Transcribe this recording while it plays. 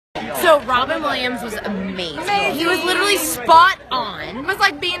So Robin Williams was amazing. He was literally spot on. It was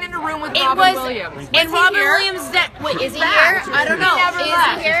like being in a room with It Robin was, Williams. and Robin Williams, wait, is he here? I don't know. never Is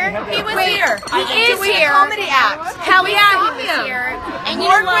left. he here? He was here. He is Doing a here. comedy act. Hell yeah, saw he was him. here. And you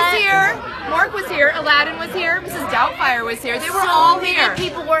Mark know what? was here. Mark was here. Aladdin was here. Mrs. Doubtfire was here. They were So all many here.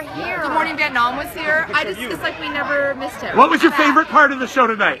 people were here. Good Morning Vietnam was here. It's like we never missed him. What was your favorite part of the show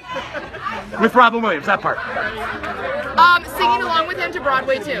tonight? With Robin Williams, that part. Singing along with him to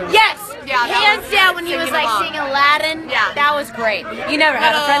Broadway too. Yes. Yeah, that hands was down when he was singing like along. singing Aladdin. Yeah. That was great. You never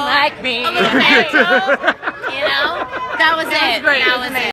had a friend like me. A little angel. You know, that was it. Great. That was it.